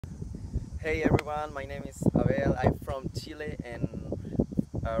Hey everyone, my name is Abel. I'm from Chile, and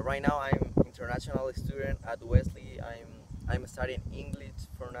right now I'm international student at WESLI. I'm studying English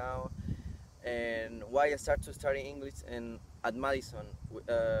for now. And why I start to study English at Madison,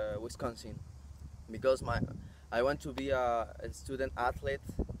 Wisconsin? Because I want to be a student athlete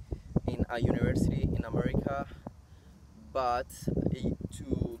in a university in America, but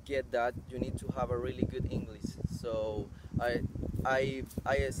to get that you need to have a really good English. So I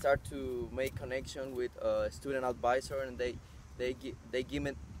I start to make connection with a student advisor, and they give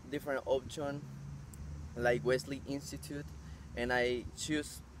me different option like Wesley Institute, and I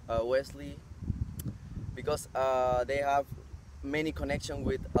choose Wesley because they have many connection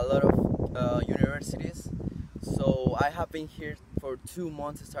with a lot of universities. So I have been here for 2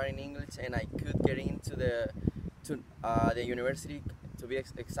 months studying English, and I could get into the university, to be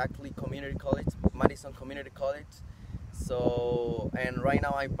exactly community college, Madison Community College. So, and right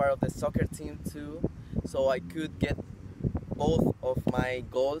now I'm part of the soccer team too, so I could get both of my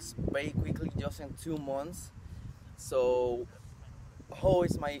goals very quickly just in 2 months. So how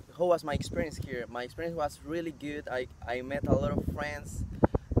was my experience here? My experience was really good. I met a lot of friends.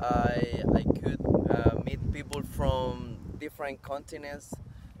 I could meet people from different continents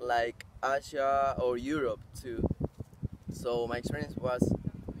like Asia or Europe too. So my experience was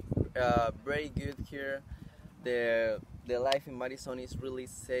very good here. The life in Madison is really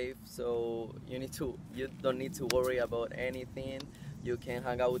safe, so you don't need to worry about anything. You can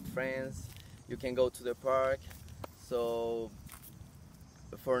hang out with friends. You can go to the park. So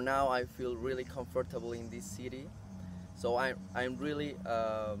for now, I feel really comfortable in this city. So I'm really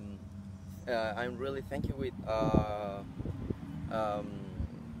thank you with um,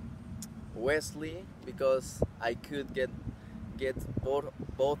 Wesley, because I could get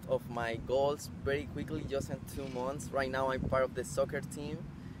both of my goals very quickly just in 2 months. Right now I'm part of the soccer team.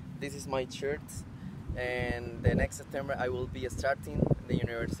 This is my shirt, and the next September I will be starting the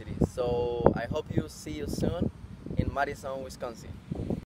university. So I hope you see you soon in Madison, Wisconsin.